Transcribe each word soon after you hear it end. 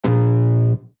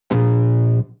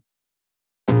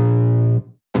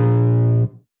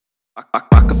I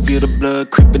can feel the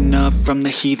blood creeping up from the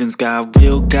heathens. Got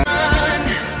will, got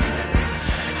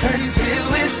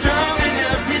until we're strong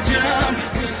enough to jump.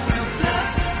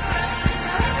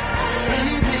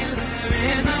 Until there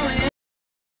is no end.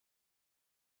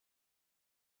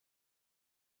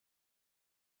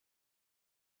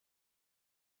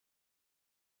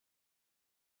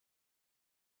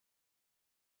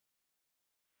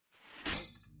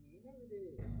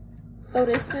 So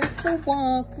this is the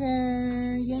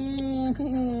walker, yeah.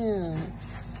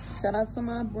 Shout out to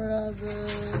my brother,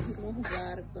 he gonna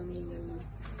ride it for me.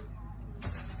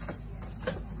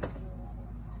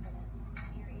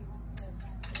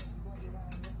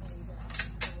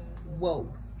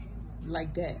 Whoa,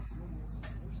 like that.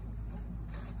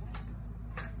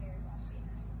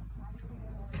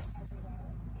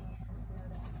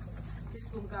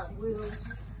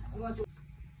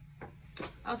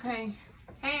 Okay,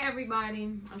 hey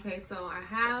everybody. Okay, so I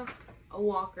have a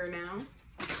walker now.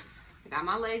 I got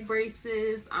my leg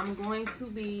braces. I'm going to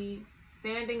be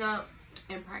standing up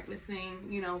and practicing.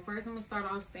 You know, first I'm gonna start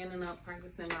off standing up,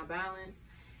 practicing my balance.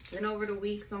 Then over the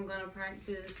weeks, I'm gonna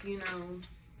practice, you know,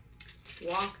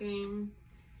 walking.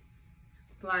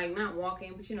 Like, not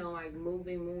walking, but you know, like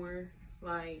moving more.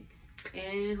 Like,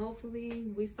 and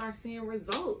hopefully we start seeing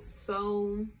results.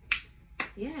 So,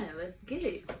 yeah, let's get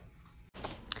it.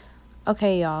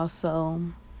 Okay, y'all, so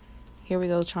here we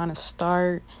go, trying to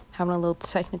start, having a little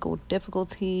technical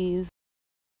difficulties.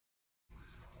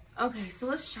 Okay, so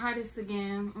let's try this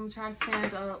again. I'm gonna try to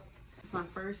stand up. It's my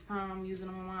first time using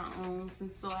them on my own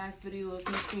since the last video of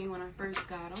me seeing when I first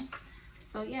got them.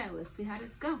 So yeah, let's see how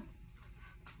this go.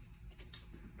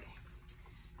 Okay.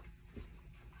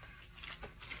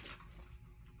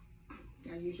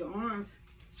 Gotta use your arms.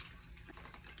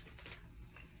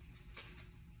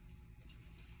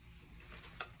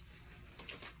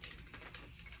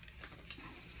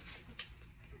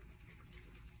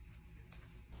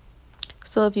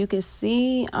 So if you can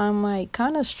see, I'm like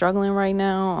kind of struggling right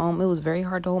now. It was very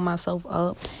hard to hold myself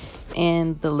up,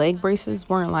 and the leg braces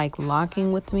weren't like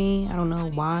locking with me. I don't know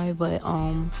why, but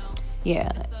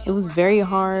yeah, it was very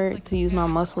hard to use my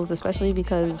muscles, especially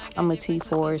because I'm a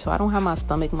T4, so I don't have my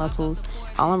stomach muscles.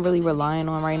 All I'm really relying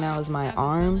on right now is my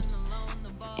arms,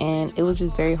 and it was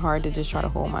just very hard to just try to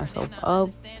hold myself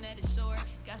up.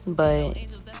 But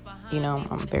you know,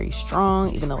 I'm very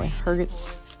strong, even though it hurts.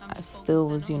 I still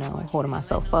was, you know, holding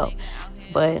myself up.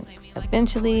 But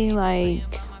eventually, like,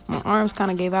 my arms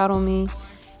kind of gave out on me,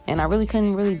 and I really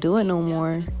couldn't really do it no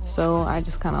more. So I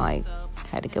just kind of like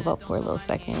had to give up for a little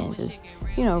second and just,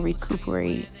 you know,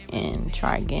 recuperate and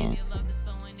try again.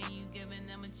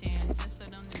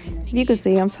 If you can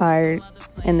see, I'm tired,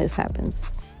 and this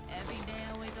happens.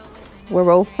 We're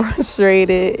both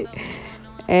frustrated,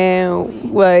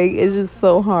 and like, it's just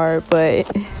so hard, but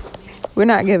we're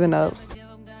not giving up.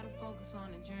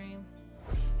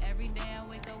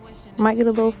 Might get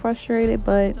a little frustrated,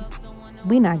 but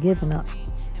we not giving up.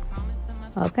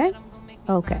 Okay?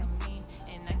 Okay.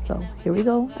 So here we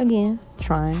go again,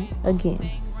 trying again.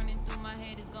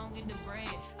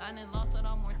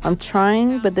 I'm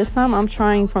trying, but this time I'm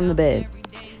trying from the bed.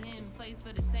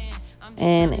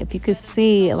 And if you could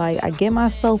see, like, I get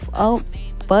myself up,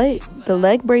 but the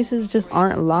leg braces just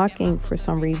aren't locking for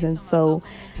some reason. So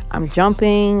I'm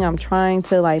jumping, I'm trying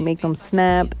to like make them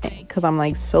snap because I'm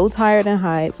like so tired and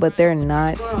high, but they're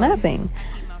not snapping.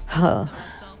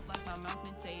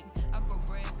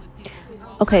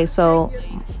 Okay, so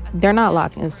they're not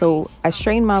locking. So I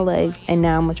straighten my legs, and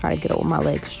now I'm gonna try to get over my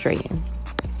legs straightened.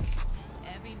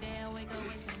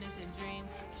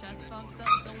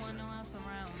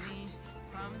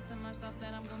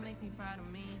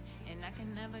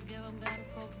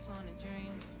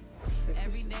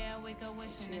 Every day I wake up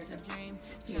wishing it's a dream.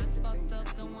 Trust fucked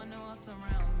up, don't want no one else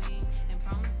around me. And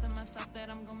promise to myself that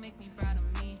I'm gonna make me proud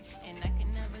of me. And I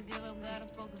can never give up, gotta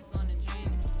focus on the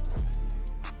dream.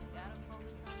 Gotta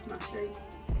focus on the dream.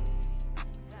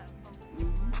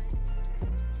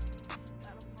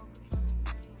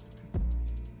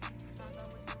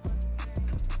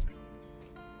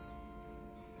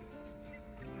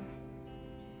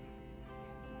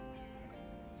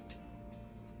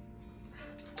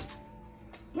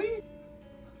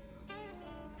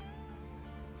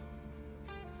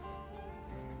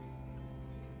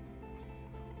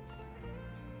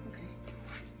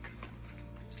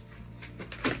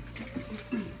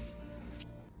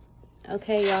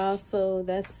 Okay, y'all, so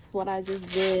that's what I just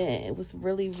did. It was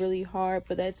really, really hard,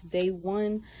 but that's day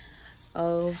one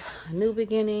of a new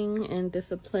beginning and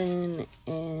discipline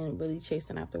and really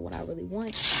chasing after what I really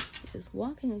want, which is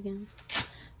walking again.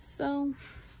 So,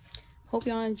 hope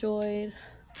y'all enjoyed.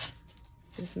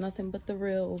 It's nothing but the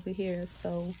real over here.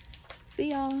 So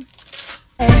see y'all.